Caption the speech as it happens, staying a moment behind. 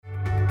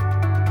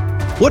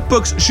What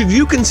books should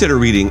you consider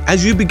reading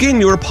as you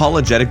begin your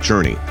apologetic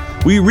journey?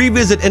 We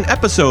revisit an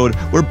episode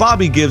where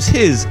Bobby gives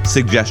his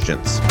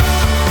suggestions.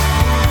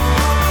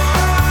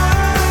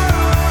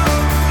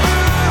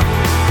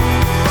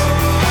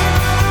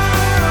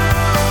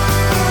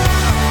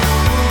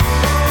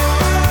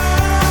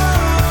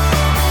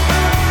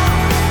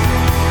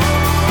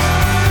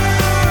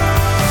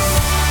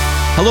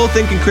 Hello,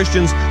 thinking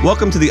Christians.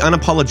 Welcome to the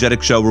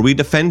Unapologetic Show, where we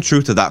defend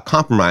truth without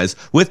compromise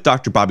with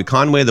Dr. Bobby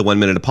Conway, the 1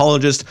 Minute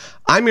Apologist.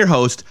 I'm your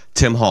host,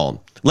 Tim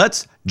Hall.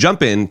 Let's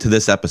jump into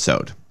this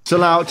episode. So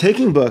now,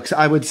 taking books,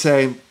 I would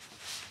say,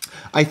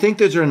 I think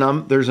there's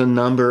a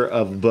number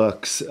of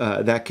books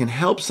that can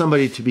help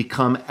somebody to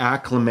become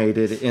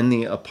acclimated in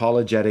the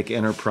apologetic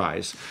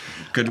enterprise.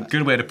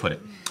 Good way to put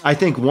it. I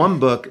think one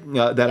book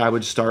that I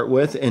would start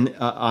with, and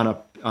on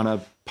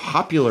a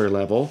popular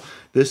level,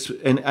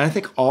 and I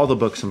think all the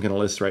books I'm going to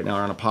list right now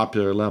are on a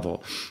popular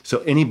level. So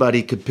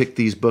anybody could pick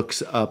these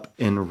books up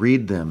and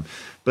read them.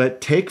 But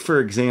take,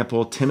 for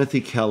example, Timothy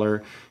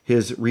Keller,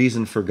 his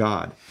Reason for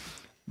God.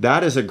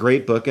 That is a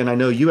great book, and I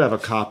know you have a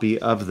copy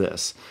of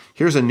this.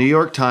 Here's a New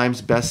York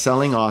Times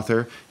best-selling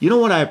author. You know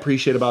what I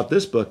appreciate about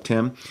this book,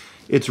 Tim?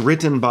 It's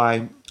written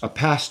by a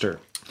pastor.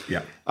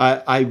 Yeah.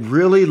 I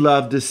really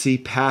love to see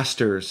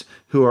pastors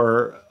who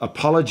are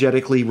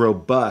apologetically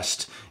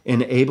robust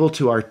and able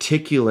to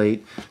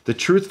articulate the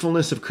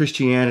truthfulness of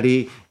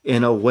Christianity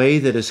in a way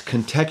that is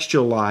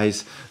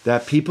contextualized,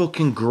 that people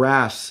can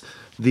grasp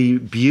the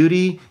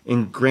beauty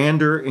and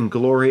grandeur and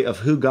glory of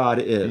who God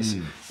is.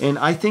 And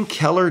I think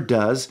Keller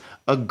does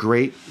a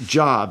great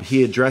job.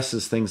 He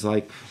addresses things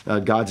like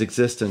God's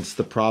existence,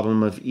 the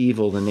problem of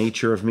evil, the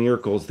nature of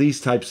miracles,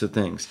 these types of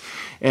things.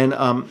 And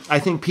I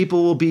think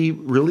people will be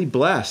really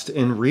blessed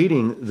in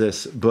reading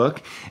this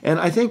book. And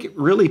I think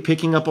really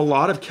picking up a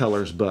lot of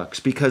Keller's books,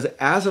 because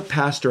as a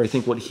pastor, I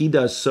think what he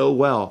does so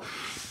well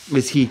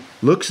is he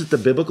looks at the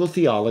biblical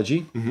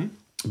theology,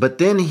 but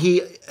then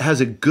he has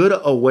a good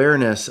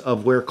awareness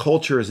of where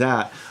culture is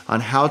at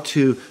on how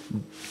to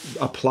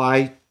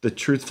apply the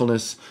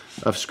truthfulness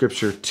of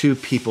Scripture to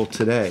people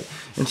today.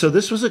 And so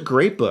this was a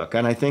great book,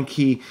 and I think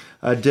he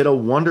did a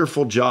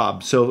wonderful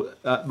job. So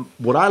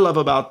what I love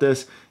about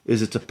this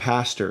is it's a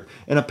pastor,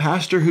 and a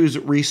pastor who's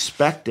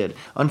respected.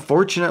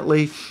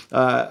 Unfortunately,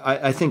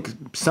 I think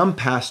some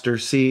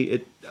pastors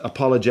see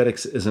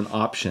apologetics as an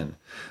option.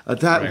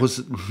 That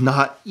was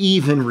not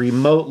even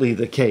remotely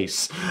the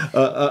case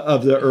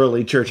of the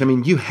early church. I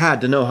mean, you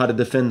had to know how to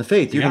defend the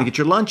faith. You're going to get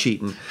your lunch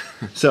eaten.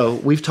 So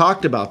we've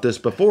talked about this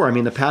before. I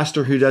mean, the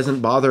pastor who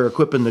doesn't bother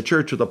equipping the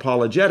church with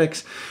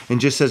apologetics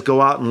and just says,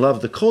 go out and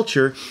love the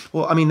culture.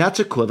 Well, I mean, that's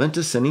equivalent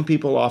to sending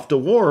people off to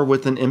war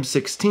with an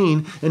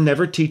M16 and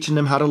never teaching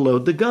them how to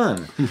load the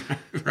gun.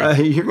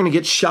 You're going to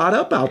get shot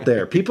up out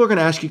there. People are going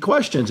to ask you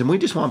questions, and we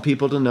just want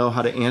people to know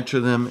how to answer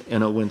them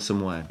in a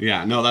winsome way.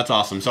 Yeah, no, that's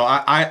awesome. So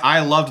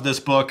I loved this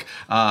book.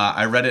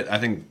 I read it, I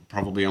think,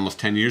 probably almost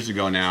 10 years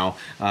ago now,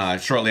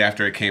 shortly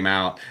after it came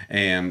out.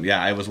 And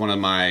yeah, it was one of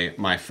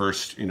my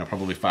first,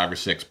 probably 5 or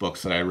 6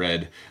 books that I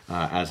read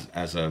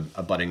as a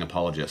budding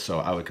apologist. So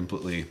I would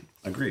completely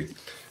agree.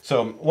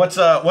 So what's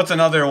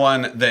another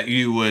one that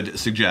you would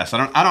suggest?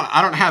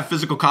 I don't have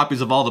physical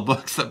copies of all the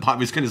books that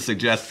Bobby's going to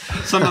suggest.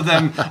 Some of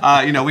them,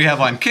 we have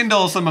on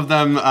Kindle. Some of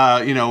them,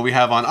 we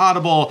have on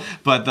Audible.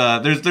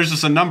 But there's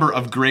just a number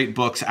of great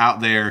books out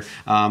there.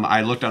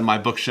 I looked on my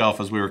bookshelf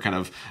as we were kind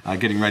of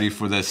getting ready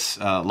for this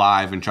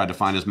live and tried to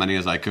find as many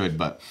as I could.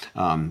 But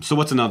so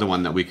what's another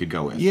one that we could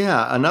go with?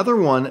 Yeah, another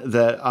one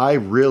that I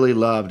really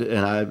loved,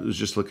 and I was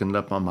just looking it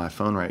up on my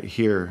phone right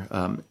here.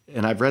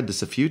 And I've read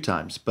this a few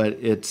times, but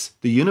it's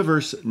The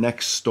Universe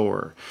Next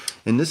Door.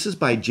 And this is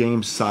by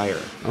James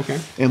Sire. Okay.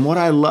 And what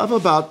I love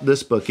about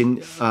this book,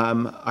 and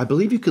I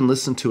believe you can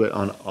listen to it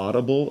on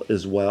Audible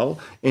as well.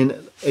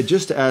 And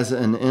just as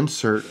an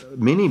insert,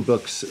 many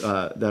books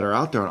that are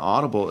out there on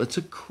Audible, it's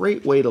a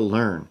great way to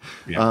learn.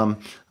 Yeah.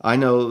 I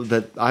know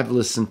that I've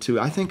listened to,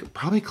 I think,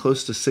 probably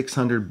close to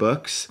 600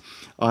 books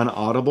on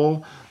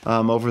Audible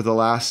over the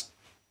last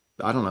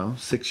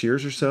 6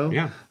 years or so.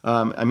 Yeah.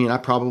 I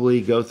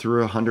probably go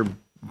through 100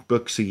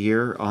 books a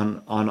year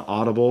on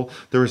Audible.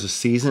 There was a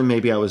season,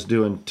 maybe I was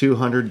doing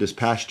 200 this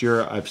past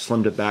year. I've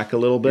slimmed it back a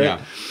little bit.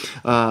 Yeah.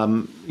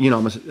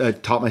 I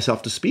taught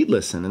myself to speed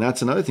listen, and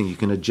that's another thing. You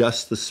can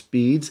adjust the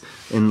speeds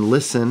and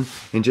listen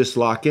and just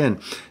lock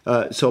in.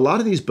 So a lot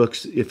of these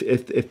books,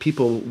 if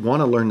people want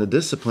to learn the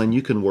discipline,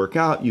 you can work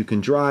out, you can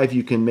drive,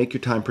 you can make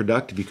your time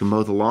productive, you can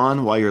mow the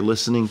lawn while you're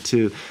listening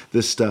to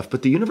this stuff.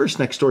 But The Universe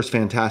Next Door is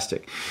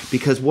fantastic,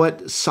 because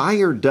what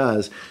Sire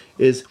does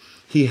is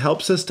he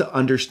helps us to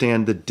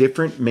understand the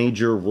different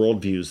major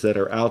worldviews that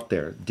are out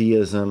there.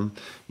 Deism,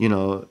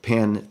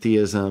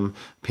 pantheism,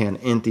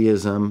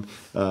 panentheism,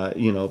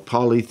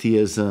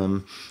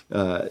 polytheism,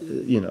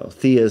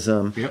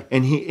 theism. Yep.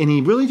 And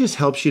he really just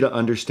helps you to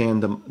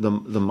understand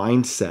the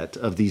mindset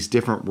of these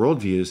different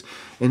worldviews.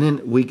 And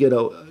then we get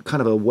a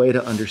kind of a way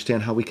to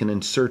understand how we can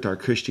insert our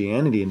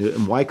Christianity into it,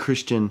 and why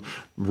Christian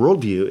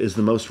worldview is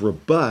the most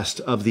robust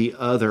of the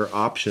other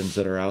options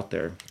that are out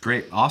there.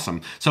 Great,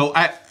 awesome. So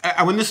I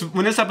when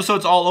when this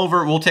episode's all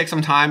over, we'll take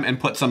some time and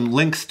put some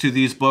links to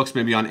these books,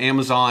 maybe on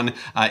Amazon,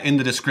 in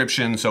the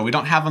description. So we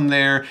don't have them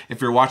there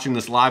if you're watching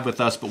this live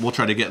with us, but we'll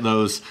try to get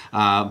those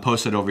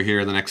posted over here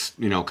in the next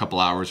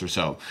couple hours or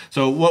so.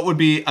 So what would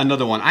be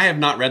another one? I have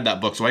not read that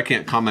book, so I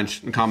can't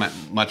comment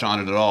much on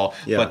it at all.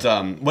 Yeah.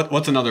 But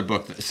what's another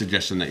book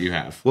suggestion that you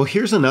have? Well,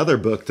 here's another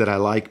book that I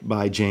like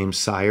by James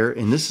Sire,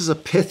 and this is a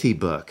pithy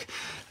book.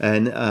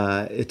 And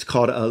it's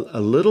called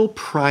A Little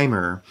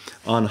Primer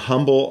on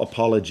Humble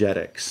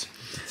Apologetics.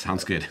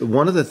 Sounds good.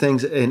 One of the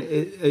things, and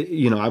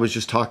I was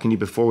just talking to you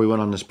before we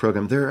went on this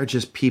program, there are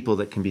just people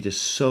that can be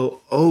just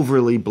so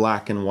overly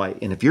black and white.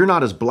 And if you're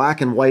not as black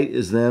and white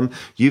as them,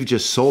 you've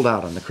just sold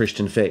out on the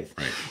Christian faith.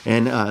 Right.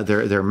 And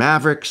they're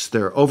mavericks,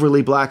 they're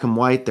overly black and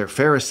white, they're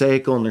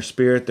pharisaical in their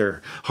spirit,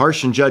 they're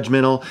harsh and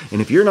judgmental.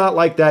 And if you're not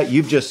like that,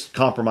 you've just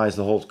compromised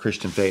the whole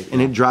Christian faith.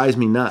 And it drives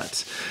me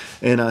nuts.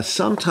 And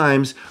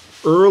sometimes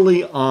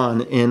early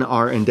on in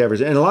our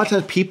endeavors. And a lot of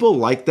times people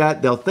like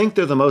that, they'll think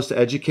they're the most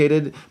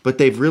educated, but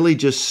they've really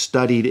just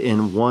studied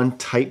in one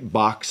tight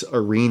box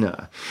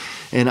arena.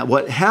 And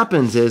what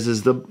happens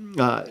is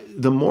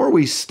the more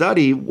we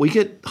study, we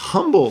get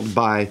humbled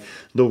by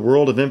the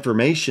world of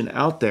information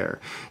out there.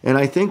 And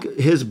I think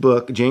his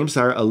book, James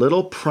Sire, A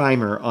Little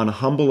Primer on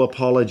Humble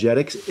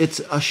Apologetics,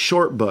 it's a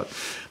short book,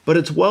 but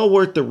it's well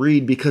worth the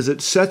read because it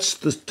sets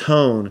the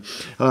tone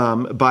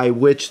by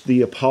which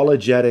the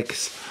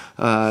apologetics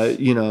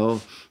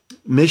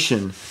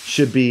mission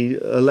should be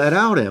let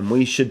out in.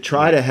 We should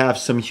try to have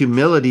some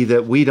humility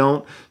that we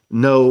don't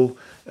know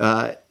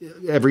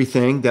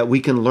everything, that we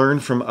can learn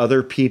from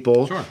other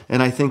people. Sure.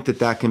 And I think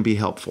that can be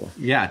helpful.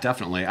 Yeah,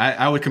 definitely.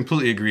 I would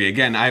completely agree.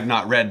 Again, I have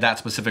not read that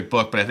specific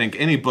book, but I think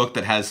any book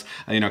that has,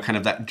 kind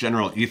of that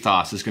general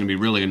ethos is going to be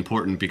really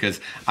important because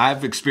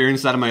I've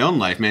experienced that in my own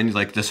life, man.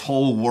 Like this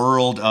whole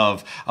world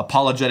of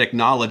apologetic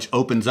knowledge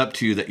opens up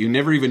to you that you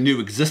never even knew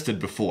existed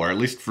before. At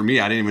least for me,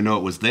 I didn't even know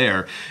it was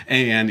there.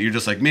 And you're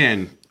just like,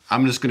 man,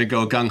 I'm just going to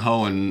go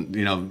gung-ho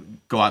and,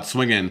 go out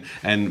swinging,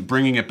 and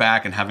bringing it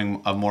back and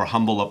having a more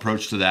humble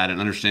approach to that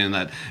and understanding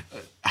that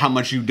how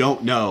much you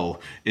don't know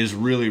is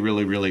really,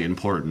 really, really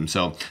important.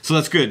 So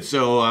that's good.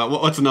 So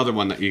what's another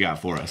one that you got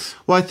for us?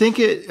 Well, I think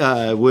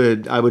I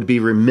would be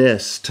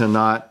remiss to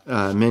not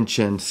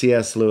mention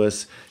C.S.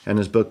 Lewis and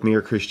his book,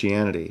 Mere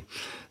Christianity.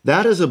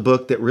 That is a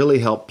book that really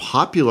helped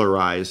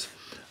popularize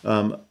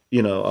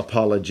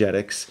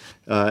apologetics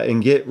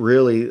and get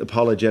really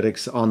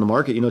apologetics on the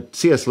market.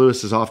 C.S.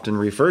 Lewis is often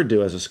referred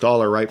to as a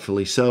scholar,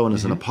 rightfully so, and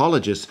as an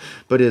apologist,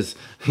 but his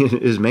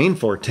main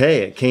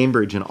forte at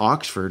Cambridge and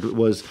Oxford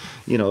was,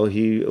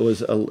 he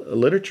was a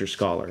literature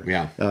scholar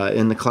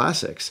in the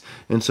classics.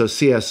 And so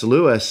C.S.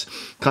 Lewis,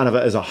 kind of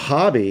as a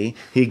hobby,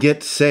 he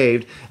gets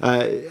saved.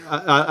 And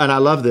I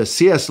love this.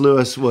 C.S.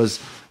 Lewis was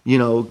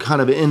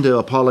kind of into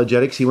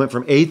apologetics. He went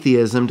from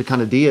atheism to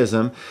kind of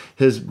deism.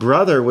 His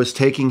brother was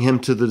taking him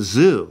to the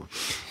zoo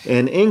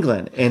in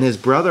England, and his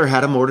brother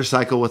had a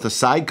motorcycle with a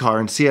sidecar,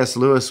 and C.S.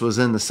 Lewis was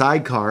in the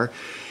sidecar.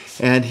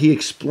 And he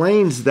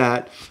explains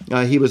that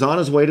he was on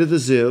his way to the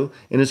zoo,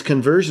 and his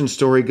conversion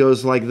story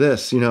goes like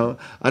this.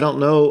 I don't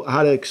know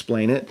how to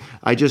explain it.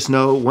 I just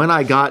know when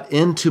I got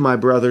into my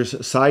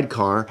brother's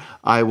sidecar,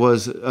 I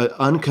was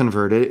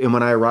unconverted, and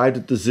when I arrived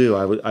at the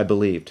zoo, I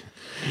believed.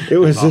 It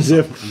was as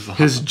if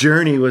his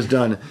journey was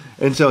done.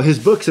 And so his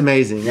book's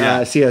amazing.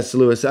 C.S.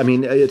 Lewis. I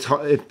mean, it's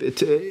hard,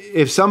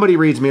 if somebody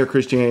reads Mere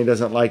Christianity and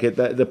doesn't like it,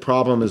 the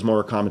problem is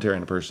more a commentary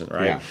on a person,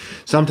 right? Yeah.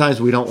 Sometimes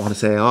we don't want to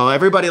say, oh,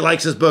 everybody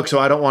likes this book, so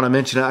I don't want to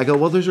mention it. I go,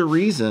 well, there's a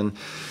reason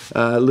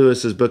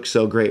Lewis's book's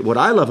so great. What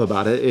I love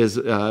about it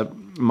is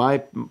my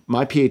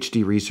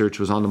PhD research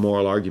was on the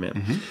moral argument.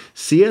 Mm-hmm.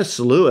 C.S.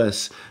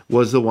 Lewis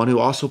was the one who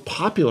also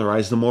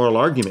popularized the moral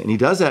argument. And he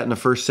does that in the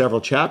first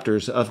several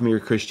chapters of Mere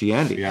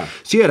Christianity. Yeah.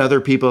 So you had other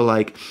people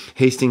like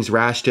Hastings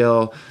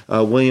Rashdale,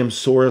 William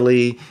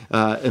Sorley,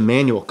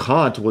 Immanuel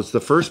Kant was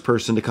the first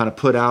person to kind of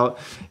put out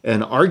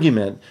an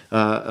argument,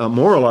 a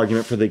moral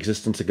argument for the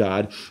existence of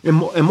God. And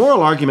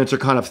moral arguments are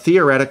kind of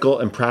theoretical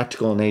and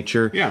practical in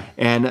nature. Yeah.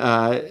 And,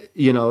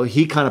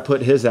 he kind of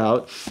put his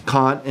out.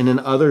 Kant and then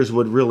others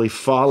would really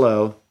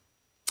follow.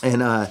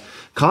 And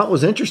Kant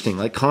was interesting.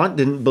 Like Kant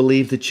didn't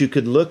believe that you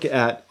could look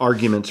at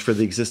arguments for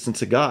the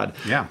existence of God.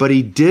 Yeah. But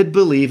he did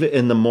believe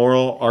in the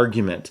moral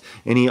argument.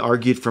 And he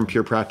argued from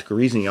pure practical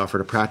reasoning. He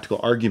offered a practical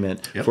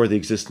argument for the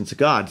existence of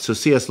God. So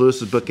C.S.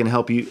 Lewis's book can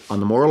help you on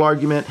the moral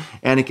argument,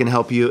 and it can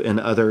help you in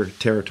other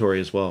territory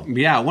as well.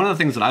 Yeah, one of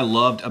the things that I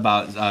loved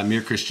about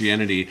Mere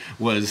Christianity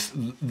was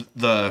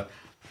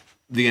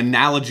the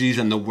analogies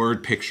and the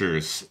word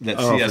pictures that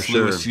C.S.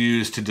 Lewis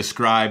used to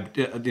describe,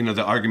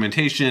 the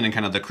argumentation and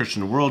kind of the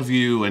Christian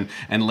worldview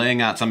and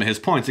laying out some of his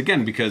points.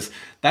 Again, because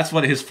that's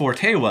what his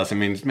forte was. I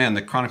mean, man,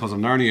 the Chronicles of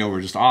Narnia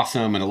were just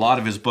awesome, and a lot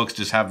of his books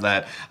just have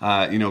that,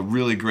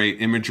 really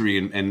great imagery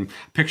and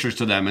pictures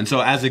to them. And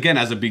so, as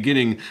a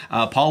beginning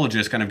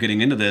apologist, kind of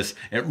getting into this,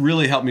 it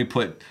really helped me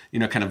put,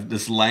 kind of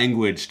this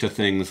language to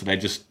things that I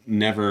just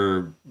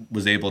never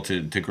was able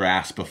to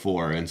grasp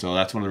before. And so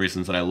that's one of the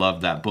reasons that I love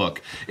that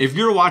book. If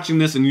you're watching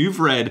this and you've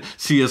read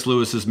C.S.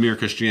 Lewis's Mere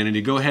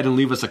Christianity, go ahead and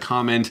leave us a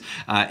comment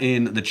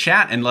in the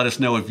chat and let us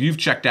know if you've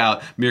checked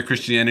out Mere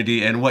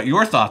Christianity and what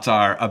your thoughts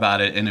are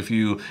about it, and if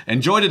you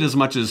enjoyed it as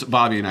much as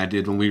Bobby and I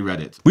did when we read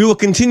it. We will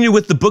continue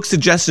with the book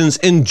suggestions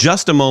in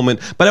just a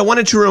moment, but I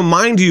wanted to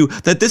remind you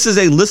that this is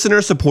a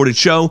listener-supported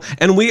show,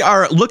 and we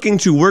are looking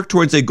to work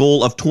towards a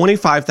goal of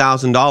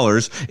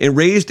 $25,000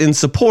 raised in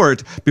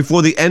support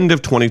before the end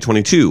of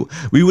 2022.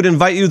 We would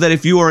invite you that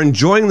if you are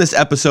enjoying this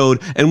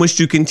episode and wish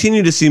to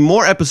continue to see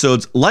more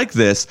episodes like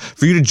this,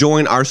 for you to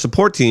join our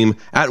support team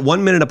at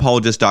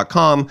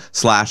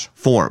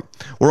oneminuteapologist.com/form.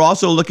 We're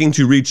also looking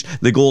to reach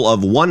the goal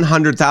of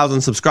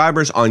 100,000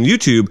 subscribers on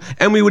YouTube,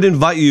 and we would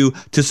invite you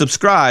to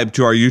subscribe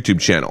to our YouTube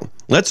channel.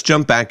 Let's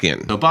jump back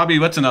in. So, Bobby,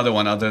 what's another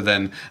one other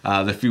than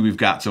the few we've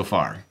got so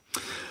far?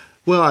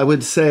 Well, I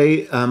would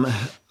say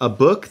a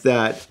book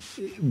that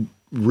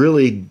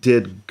really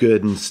did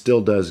good and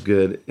still does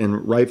good,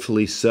 and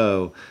rightfully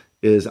so,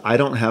 is I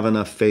Don't Have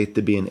Enough Faith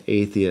to Be an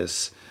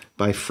Atheist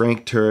by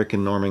Frank Turek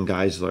and Norman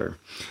Geisler.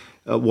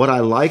 What I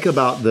like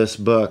about this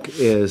book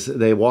is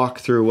they walk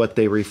through what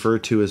they refer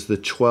to as the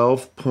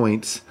 12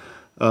 points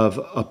of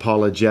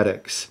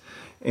apologetics.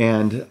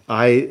 And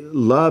I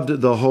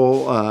loved the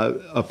whole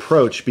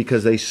approach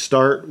because they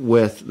start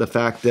with the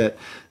fact that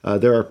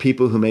there are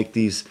people who make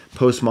these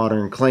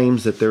postmodern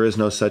claims that there is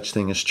no such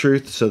thing as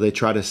truth. So they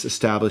try to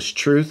establish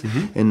truth,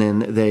 and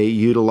then they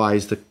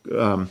utilize the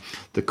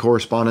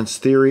correspondence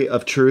theory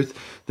of truth.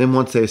 Then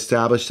once they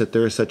establish that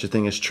there is such a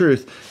thing as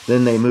truth,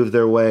 then they move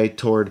their way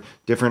toward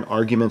different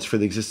arguments for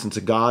the existence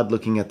of God,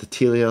 looking at the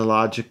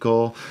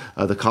teleological,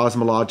 the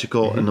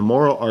cosmological, and the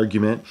moral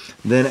argument.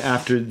 Then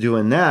after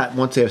doing that,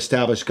 once they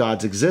establish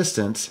God's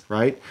existence,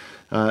 right,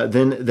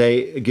 then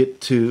they get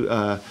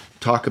to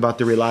talk about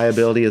the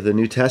reliability of the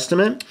New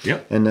Testament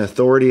and the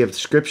authority of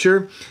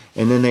Scripture.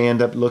 And then they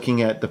end up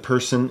looking at the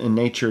person and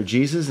nature of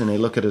Jesus, and they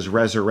look at his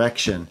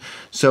resurrection.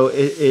 So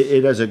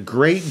it does a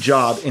great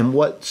job. And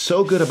what's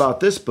so good about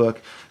this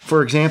book,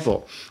 for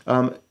example,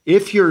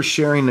 if you're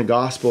sharing the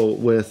gospel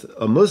with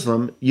a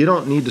Muslim, you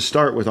don't need to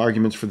start with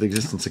arguments for the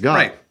existence of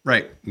God.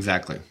 Right,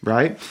 exactly.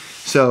 Right?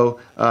 So,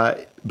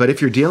 but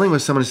if you're dealing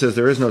with someone who says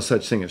there is no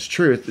such thing as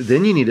truth,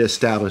 then you need to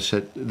establish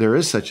that there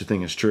is such a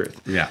thing as truth.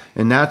 Yeah.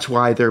 And that's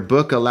why their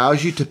book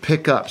allows you to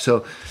pick up.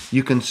 So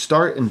you can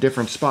start in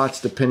different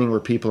spots depending where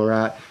people are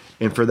at.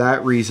 And for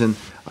that reason,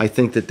 I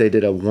think that they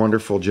did a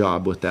wonderful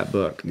job with that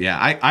book.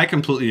 Yeah, I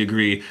completely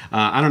agree.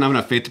 I Don't Have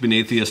Enough Faith to Be an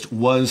Atheist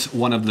was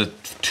one of the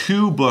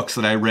two books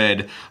that I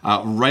read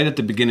right at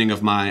the beginning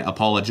of my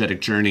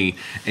apologetic journey,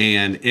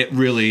 and it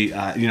really,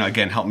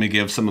 again, helped me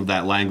give some of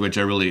that language.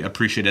 I really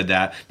appreciated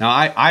that. Now,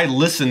 I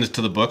listened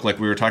to the book, like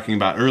we were talking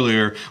about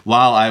earlier,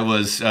 while I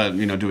was,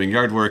 doing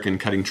yard work and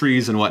cutting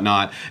trees and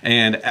whatnot,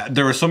 and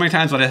there were so many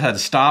times when I had to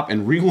stop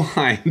and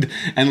rewind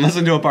and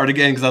listen to a part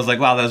again, because I was like,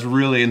 wow, that's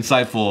really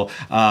insightful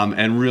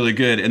and really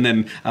good. And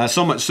then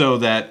so much so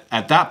that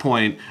at that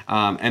point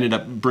ended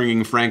up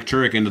bringing Frank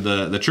Turek into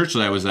the church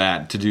that I was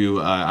at to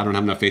do I Don't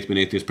Have Enough Faith to Be an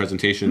Atheist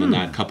presentation, and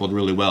that coupled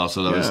really well.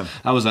 So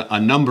that was a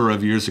number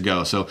of years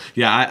ago. So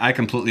yeah, I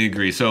completely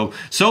agree. So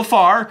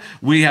far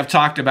we have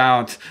talked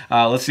about,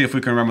 let's see if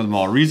we can remember them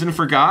all. Reason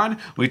for God.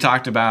 We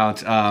talked about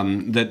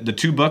the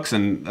two books,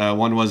 and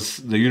one was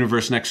The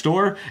Universe Next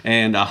Door,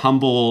 and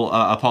Humble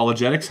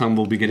Apologetics,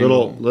 Humble Beginning.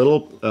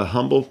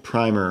 Humble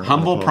primer.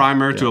 Humble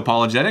primer to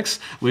apologetics.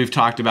 We've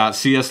talked about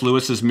C.S.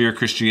 Lewis's Mere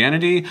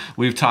Christianity.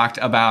 We've talked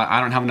about I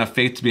Don't Have Enough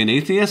Faith to Be an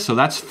Atheist. So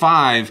that's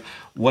 5.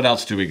 What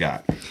else do we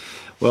got?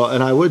 Well,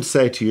 and I would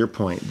say to your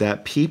point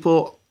that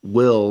people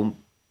will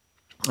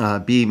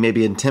be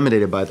maybe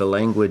intimidated by the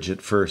language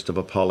at first of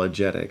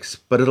apologetics,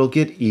 but it'll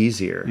get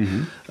easier.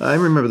 I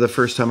remember the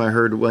first time I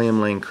heard William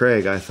Lane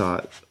Craig, I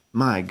thought,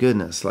 my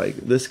goodness, like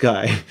this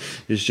guy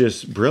is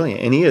just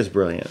brilliant. And he is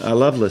brilliant. I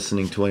love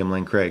listening to William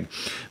Lane Craig.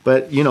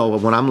 But,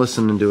 when I'm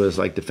listening to his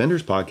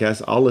Defenders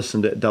podcast, I'll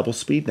listen to it at double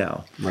speed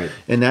now. Right.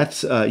 And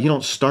that's, you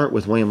don't start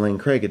with William Lane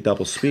Craig at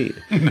double speed.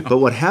 No. But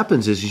what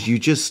happens is you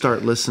just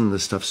start listening to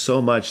this stuff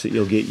so much that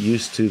you'll get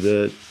used to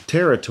the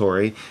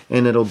territory,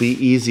 and it'll be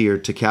easier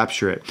to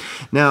capture it.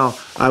 Now,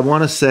 I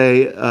want to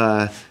say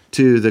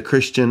to the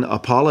Christian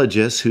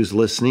apologist who's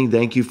listening,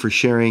 thank you for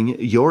sharing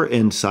your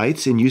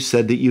insights. And you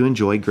said that you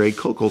enjoy Greg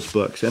Koukl's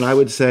books. And I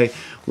would say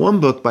one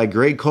book by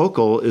Greg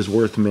Koukl is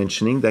worth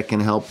mentioning that can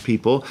help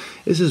people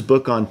is his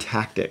book on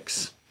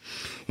tactics.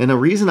 And the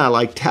reason I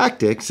like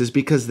tactics is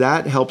because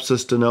that helps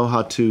us to know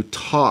how to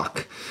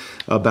talk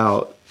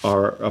about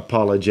our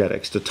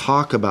apologetics, to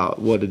talk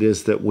about what it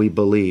is that we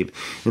believe.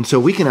 And so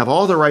we can have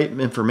all the right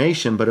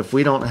information, but if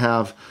we don't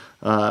have,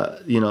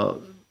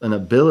 an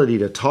ability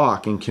to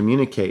talk and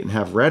communicate and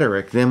have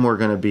rhetoric, then we're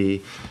going to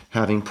be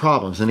having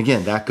problems. And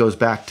again, that goes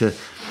back to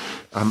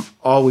I'm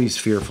always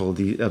fearful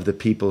of the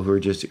people who are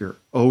just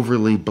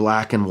overly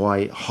black and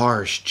white,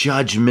 harsh,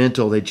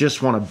 judgmental. They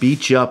just want to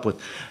beat you up with,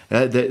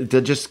 they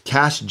just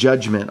cast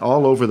judgment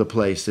all over the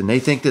place, and they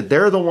think that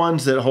they're the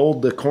ones that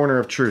hold the corner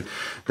of truth.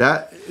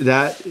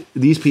 That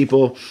these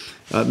people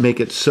make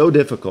it so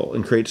difficult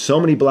and create so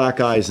many black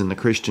eyes in the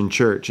Christian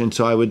church. And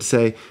so I would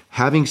say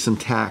having some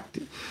tact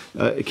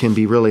can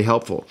be really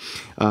helpful.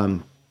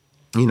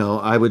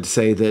 I would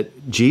say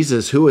that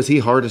Jesus, who was he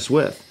hardest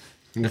with?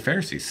 The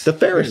Pharisees. The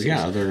Pharisees.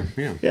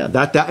 Yeah.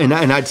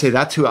 And I'd say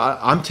that's who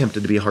I'm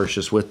tempted to be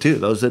harshest with too.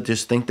 Those that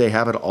just think they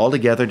have it all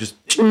together, just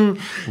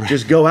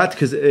go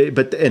out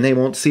and they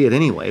won't see it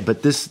anyway.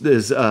 But this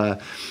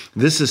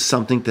is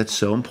something that's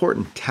so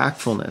important,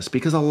 tactfulness,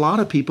 because a lot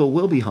of people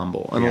will be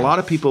humble, and a lot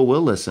of people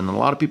will listen, and a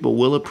lot of people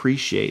will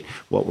appreciate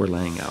what we're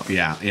laying out.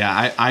 Yeah.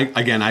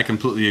 I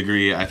completely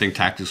agree. I think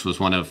Tactics was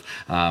one of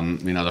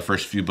the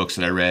first few books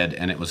that I read,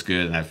 and it was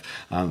good. And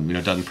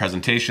I've done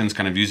presentations,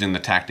 kind of using the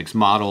Tactics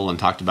model,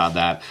 and talked about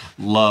that.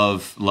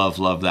 Love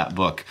that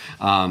book.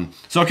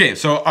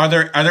 So are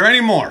there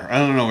any more? I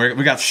don't know.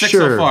 We got 6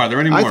 so far. Are there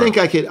any more?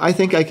 I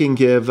think I can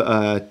give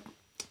a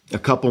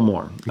couple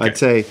more. Okay. I'd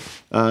say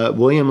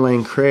William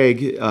Lane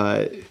Craig,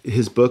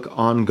 his book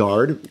On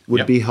Guard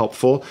would be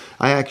helpful.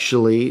 I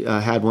actually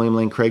had William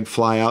Lane Craig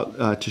fly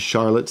out to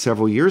Charlotte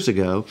several years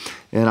ago,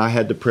 and I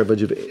had the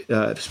privilege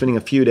of spending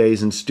a few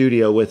days in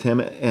studio with him,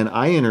 and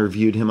I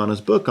interviewed him on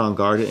his book On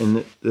Guard,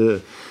 and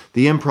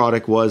the end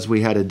product was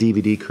we had a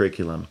DVD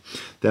curriculum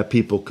that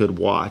people could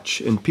watch.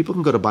 And people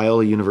can go to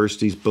Biola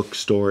University's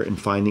bookstore and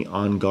find the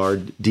On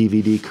Guard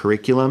DVD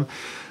curriculum.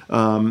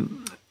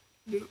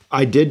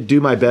 I did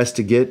do my best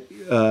to get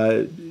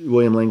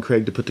William Lane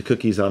Craig to put the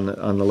cookies on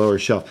the lower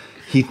shelf.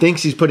 He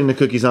thinks he's putting the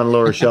cookies on the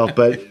lower shelf,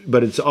 but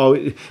it's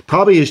always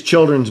probably his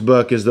children's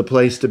book is the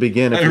place to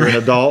begin if you're an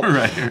adult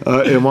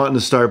and wanting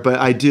to start. But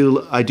I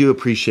do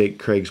appreciate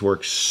Craig's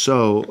work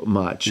so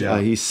much. Yeah.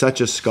 He's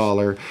such a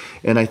scholar,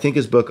 and I think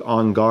his book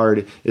On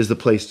Guard is the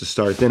place to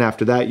start. Then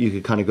after that, you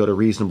could kind of go to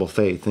Reasonable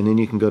Faith, and then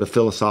you can go to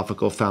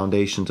Philosophical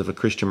Foundations of a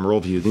Christian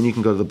Worldview. Then you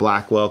can go to the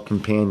Blackwell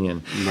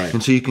Companion,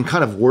 and so you can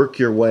kind of work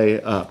your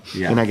way up.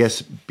 Yeah. And I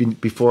guess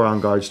before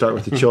On Guard, start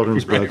with the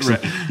children's books.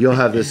 And you'll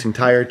have this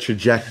entire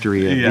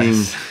trajectory of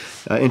being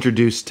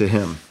introduced to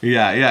him.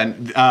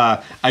 Again,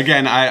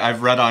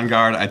 I've read On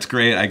Guard. It's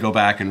great. I go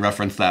back and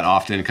reference that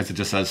often because it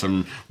just has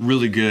some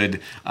really good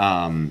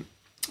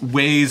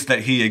ways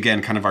that he,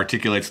 again, kind of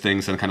articulates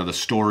things, and kind of the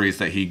stories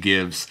that he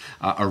gives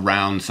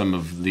around some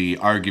of the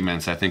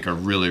arguments, I think are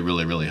really,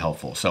 really, really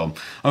helpful. So,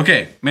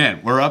 okay,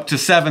 man, we're up to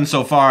 7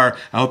 so far.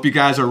 I hope you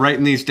guys are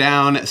writing these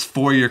down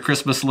for your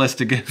Christmas list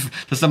to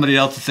give to somebody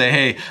else to say,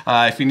 hey,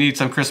 if you need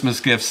some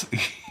Christmas gifts,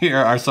 here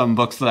are some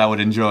books that I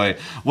would enjoy.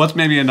 What's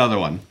maybe another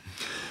one?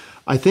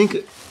 I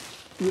think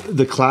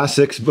the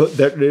classics, but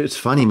it's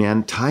funny,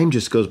 man. Time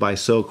just goes by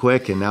so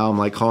quick, and now I'm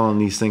like calling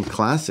these things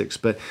classics.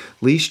 But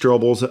Lee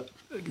Strobel's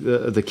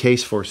the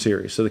Case For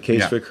series. So the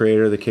Case for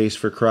Creator, the Case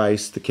for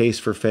Christ, the Case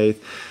for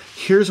Faith.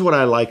 Here's what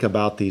I like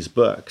about these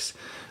books.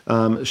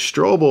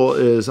 Strobel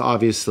is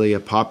obviously a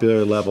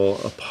popular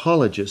level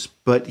apologist,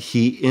 but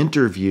he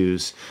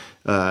interviews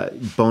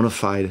bona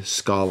fide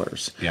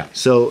scholars. Yeah.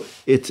 So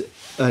it's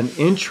an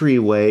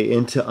entryway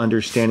into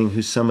understanding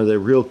who some of the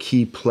real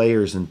key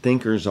players and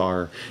thinkers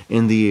are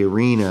in the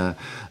arena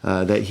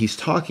that he's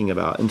talking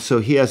about. And so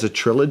he has a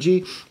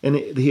trilogy, and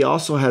he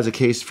also has a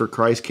Case for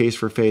Christ, Case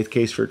for Faith,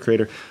 Case for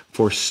Creator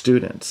for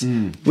students.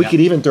 We could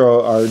even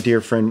throw our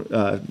dear friend,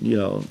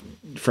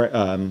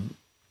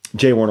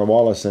 J. Warner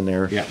Wallace in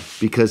there,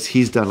 because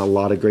he's done a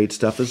lot of great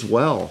stuff as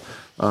well.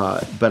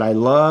 But I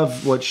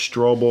love what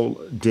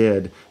Strobel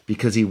did,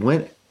 because he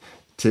went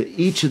to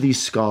each of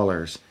these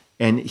scholars,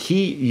 and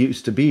he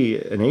used to be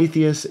an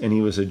atheist, and he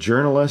was a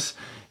journalist,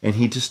 and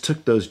he just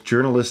took those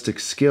journalistic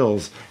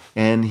skills,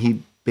 and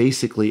he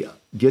basically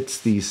gets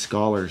these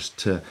scholars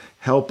to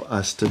help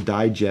us to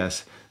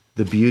digest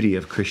the beauty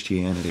of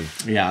Christianity.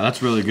 Yeah,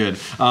 that's really good.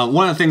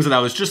 One of the things that I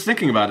was just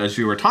thinking about as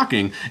you were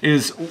talking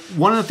is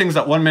one of the things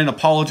that One Minute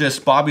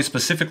Apologist, Bobby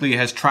specifically,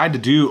 has tried to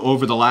do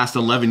over the last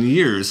 11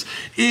 years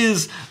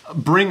is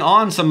bring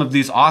on some of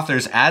these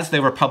authors as they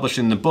were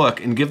publishing the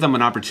book and give them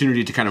an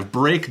opportunity to kind of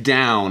break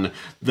down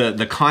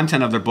the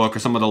content of their book or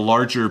some of the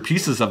larger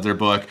pieces of their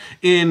book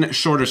in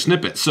shorter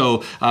snippets. So,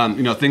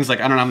 things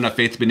like I Don't Have Enough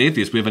Faith to Be an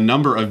Atheist. We have a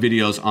number of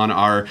videos on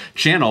our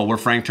channel where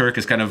Frank Turk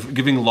is kind of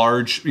giving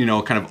large, kind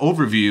of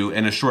overview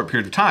in a short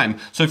period of time.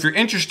 So if you're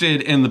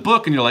interested in the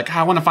book and you're like,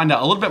 I want to find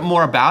out a little bit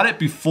more about it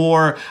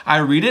before I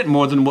read it,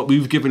 more than what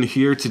we've given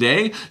here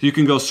today, you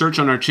can go search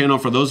on our channel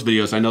for those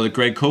videos. I know that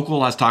Greg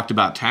Kokel has talked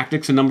about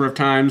Tactics a number of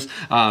times.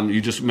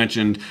 You just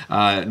mentioned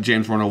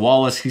James Warner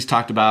Wallace. He's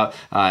talked about,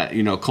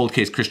 Cold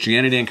Case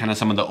Christianity and kind of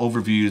some of the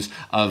overviews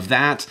of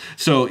that.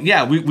 So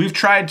yeah, we've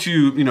tried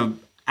to,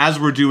 as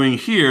we're doing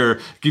here,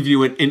 give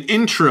you an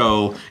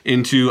intro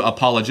into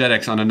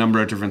apologetics on a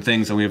number of different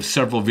things. And we have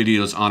several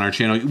videos on our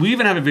channel. We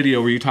even have a video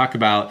where you talk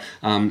about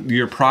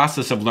your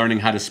process of learning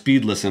how to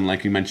speed listen,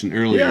 like you mentioned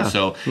earlier. Yeah,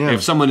 so yeah.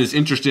 if someone is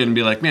interested and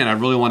be like, man, I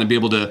really want to be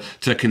able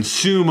to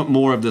consume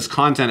more of this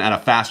content at a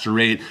faster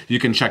rate, you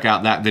can check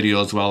out that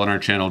video as well on our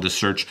channel. Just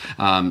search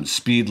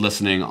speed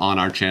listening on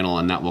our channel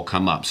and that will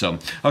come up. So,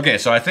 okay,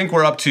 so I think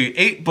we're up to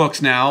 8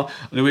 books now.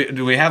 Do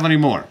we have any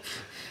more?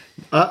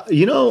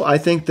 I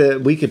think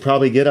that we could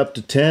probably get up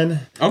to 10.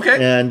 Okay.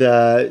 And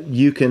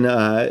you can,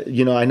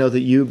 I know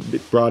that you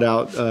brought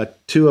out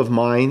 2 of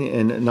mine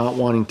and not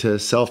wanting to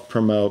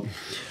self-promote,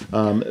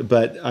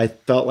 but I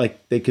felt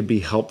like they could be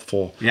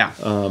helpful. Yeah.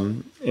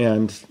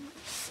 And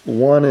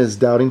one is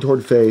Doubting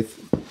Toward Faith.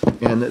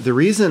 And the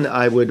reason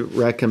I would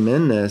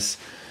recommend this,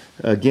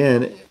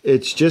 again,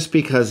 it's just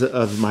because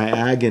of my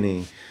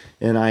agony.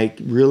 And I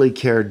really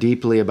care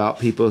deeply about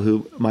people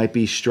who might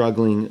be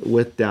struggling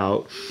with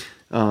doubt.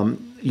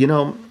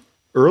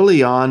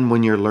 Early on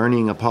when you're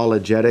learning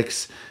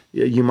apologetics,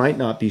 you might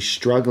not be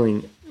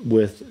struggling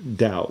with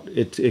doubt.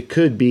 It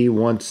could be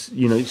once,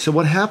 so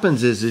what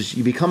happens is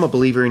you become a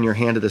believer and you're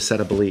handed a set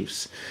of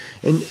beliefs.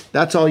 And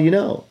that's all you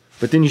know.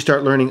 But then you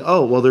start learning,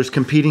 there's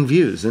competing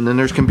views, and then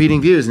there's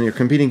competing views, and there's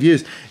competing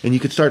views, and you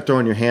could start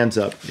throwing your hands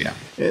up. Yeah.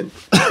 And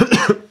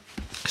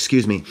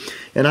excuse me.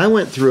 And I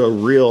went through a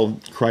real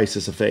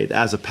crisis of faith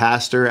as a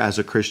pastor, as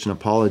a Christian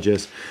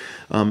apologist,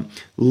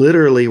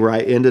 literally where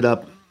I ended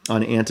up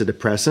on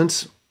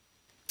antidepressants.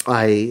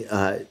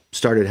 I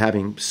started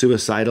having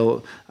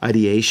suicidal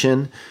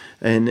ideation,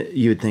 and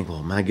you would think,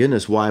 well, my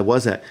goodness, why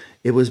was that?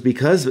 It was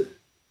because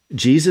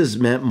Jesus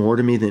meant more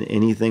to me than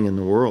anything in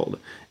the world.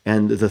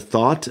 And the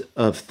thought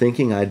of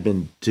thinking I'd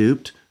been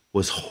duped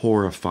was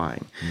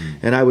horrifying.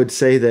 And I would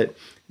say that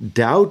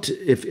doubt,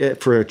 if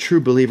for a true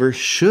believer,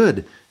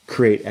 should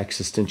create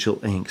existential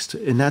angst.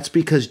 And that's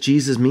because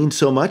Jesus means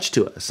so much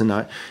to us, and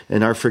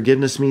our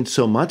forgiveness means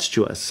so much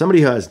to us. Somebody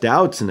who has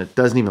doubts and it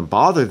doesn't even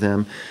bother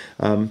them,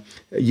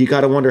 you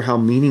got to wonder how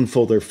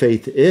meaningful their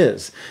faith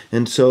is.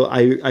 And so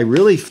I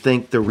really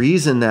think the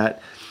reason that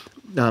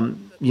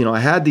I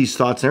had these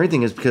thoughts and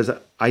everything is because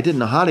I didn't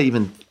know how to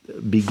even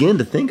begin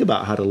to think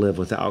about how to live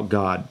without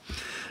God.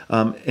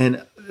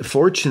 And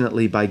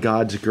fortunately, by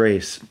God's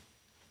grace,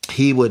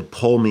 He would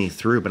pull me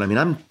through. But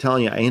I'm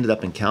telling you, I ended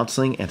up in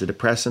counseling,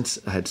 antidepressants,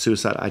 I had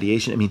suicide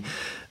ideation.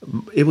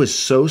 It was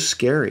so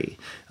scary.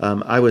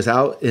 I was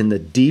out in the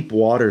deep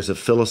waters of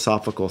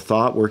philosophical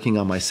thought, working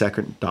on my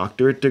second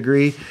doctorate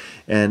degree.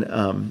 And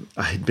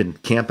I had been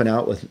camping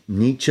out with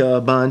Nietzsche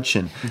a bunch.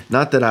 And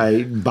not that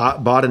I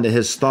bought into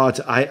his thoughts.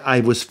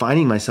 I was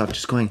finding myself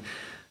just going,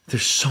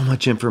 there's so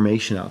much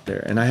information out there.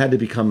 And I had to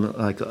become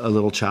like a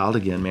little child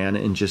again, man,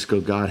 and just go,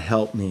 God,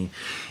 help me.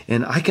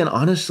 And I can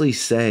honestly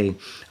say,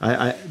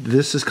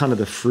 this is kind of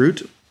the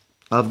fruit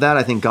of that.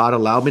 I think God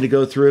allowed me to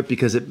go through it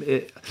because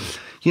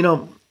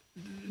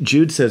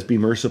Jude says, be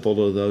merciful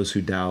to those who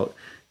doubt.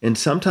 And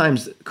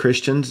sometimes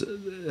Christians,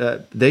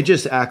 they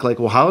just act like,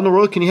 well, how in the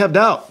world can you have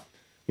doubt?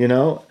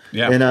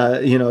 Yeah. And,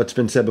 it's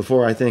been said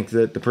before, I think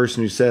that the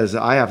person who says,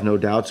 I have no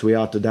doubts, we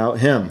ought to doubt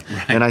him.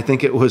 Right. And I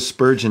think it was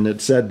Spurgeon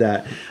that said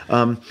that.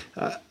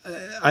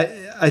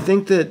 I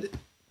think that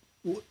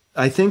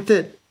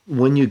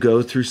when you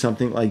go through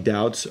something like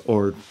doubts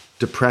or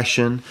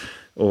depression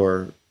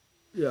or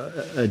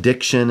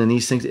addiction and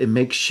these things, it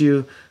makes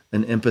you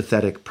an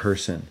empathetic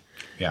person.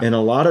 Yeah. And a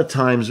lot of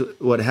times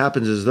what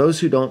happens is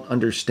those who don't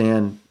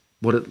understand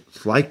what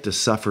it's like to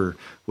suffer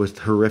with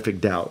horrific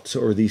doubts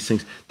or these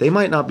things, they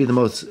might not be the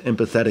most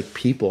empathetic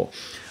people.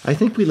 I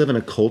think we live in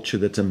a culture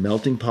that's a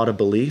melting pot of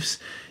beliefs,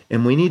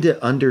 and we need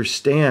to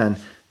understand,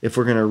 if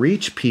we're going to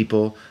reach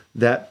people,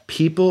 that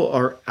people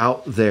are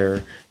out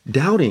there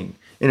doubting.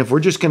 And if we're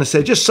just going to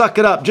say, just suck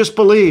it up, just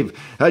believe,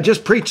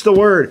 just preach the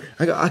word.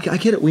 I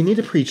get it. We need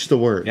to preach the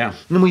word. Yeah.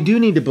 And we do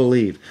need to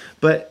believe.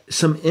 But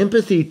some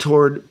empathy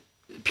toward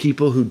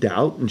people who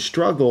doubt and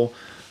struggle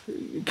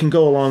can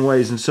go a long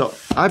ways. And so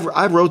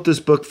I wrote this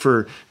book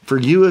for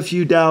you if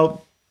you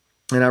doubt,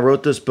 and I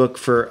wrote this book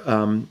for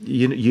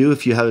you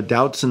if you have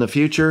doubts in the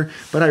future.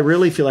 But I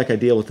really feel like I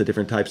deal with the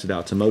different types of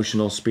doubts: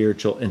 emotional,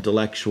 spiritual,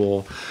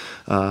 intellectual,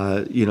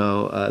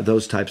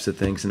 those types of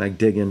things. And I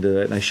dig into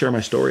it, and I share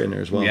my story in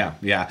there as well.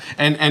 Yeah.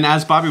 And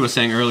as Bobby was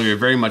saying earlier,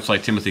 very much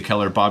like Timothy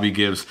Keller, Bobby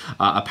gives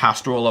a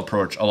pastoral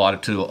approach to a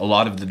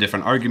lot of the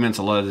different arguments,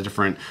 a lot of the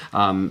different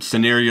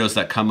scenarios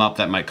that come up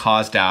that might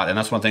cause doubt. And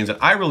that's one of the things that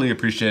I really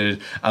appreciated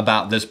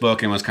about this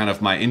book, and was kind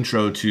of my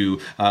intro to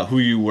who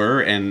you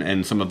were,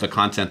 and some of the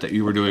content that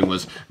you were doing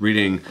was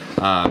reading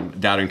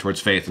Doubting Towards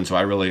Faith. And so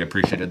I really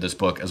appreciated this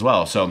book as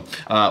well. So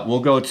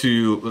we'll go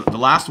to the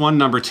last one,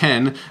 number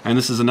 10, and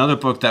this is another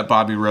book that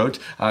Bobby wrote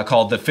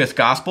called The Fifth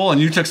Gospel, and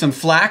you took some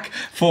flack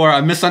for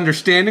a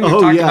misunderstanding. We've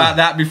talked about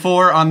that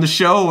before on the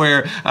show,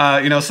 where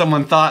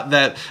someone thought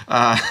that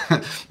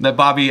that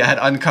Bobby had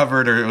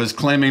uncovered, or was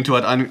claiming to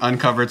have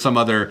uncovered some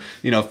other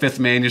fifth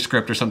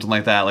manuscript or something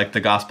like that, like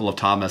the Gospel of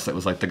Thomas. It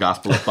was like the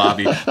Gospel of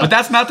Bobby, but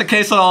that's not the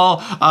case at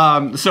all.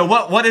 So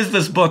what is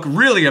this book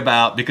really about?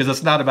 about, because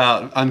it's not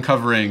about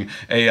uncovering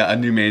a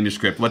new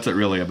manuscript. What's it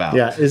really about?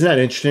 Yeah, isn't that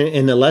interesting?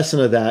 And the lesson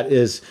of that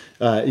is,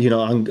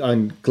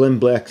 on Glenn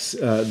Beck's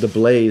The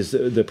Blaze,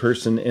 the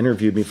person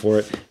interviewed me for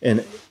it,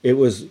 and it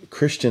was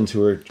Christians who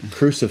were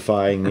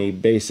crucifying me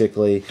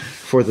basically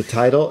for the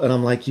title, and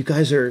I'm like, you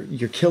guys you're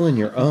killing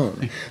your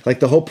own.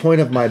 Like the whole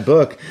point of my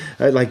book,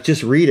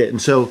 just read it.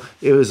 And so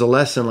it was a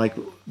lesson like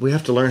we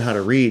have to learn how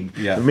to read.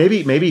 Yeah.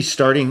 Maybe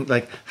starting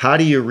like how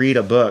do you read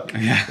a book?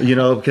 Yeah.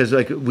 Because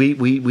like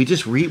we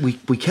just read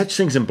we catch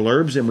things in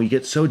blurbs and we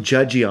get so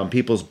judgy on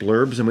people's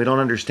blurbs and we don't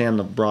understand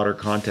the broader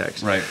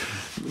context. Right.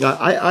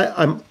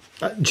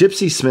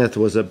 Gypsy Smith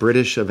was a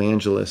British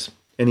evangelist,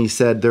 and he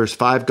said there's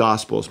 5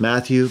 Gospels: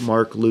 Matthew,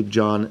 Mark, Luke,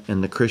 John,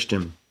 and the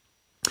Christian.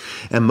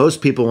 And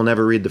most people will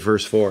never read the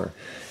first 4.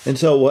 And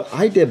so what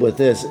I did with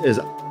this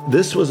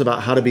was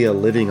about how to be a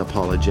living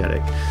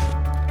apologetic.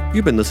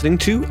 You've been listening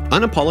to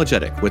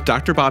Unapologetic with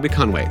Dr. Bobby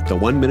Conway, the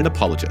 1 Minute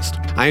Apologist.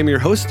 I am your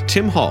host,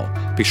 Tim Hall.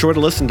 Be sure to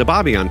listen to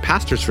Bobby on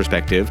Pastor's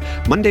Perspective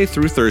Monday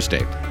through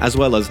Thursday, as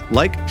well as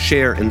like,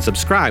 share, and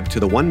subscribe to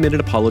the 1 Minute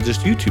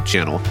Apologist YouTube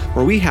channel,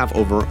 where we have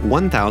over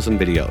 1,000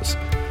 videos.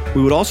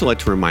 We would also like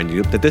to remind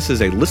you that this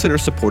is a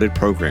listener-supported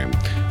program.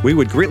 We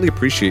would greatly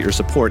appreciate your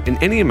support in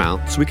any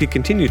amount so we could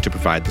continue to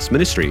provide this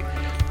ministry.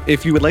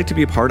 If you would like to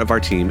be a part of our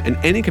team in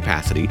any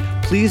capacity,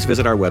 please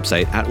visit our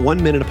website at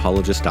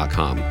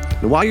oneminuteapologist.com.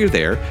 And while you're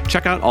there,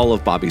 check out all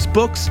of Bobby's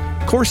books,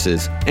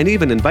 courses, and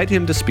even invite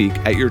him to speak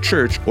at your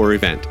church or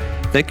event.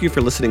 Thank you for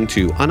listening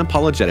to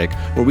Unapologetic,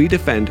 where we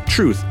defend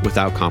truth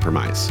without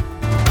compromise.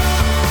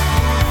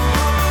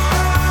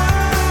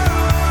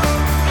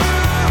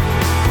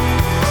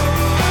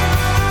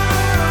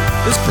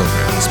 This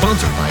program is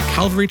sponsored by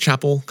Calvary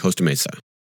Chapel, Costa Mesa.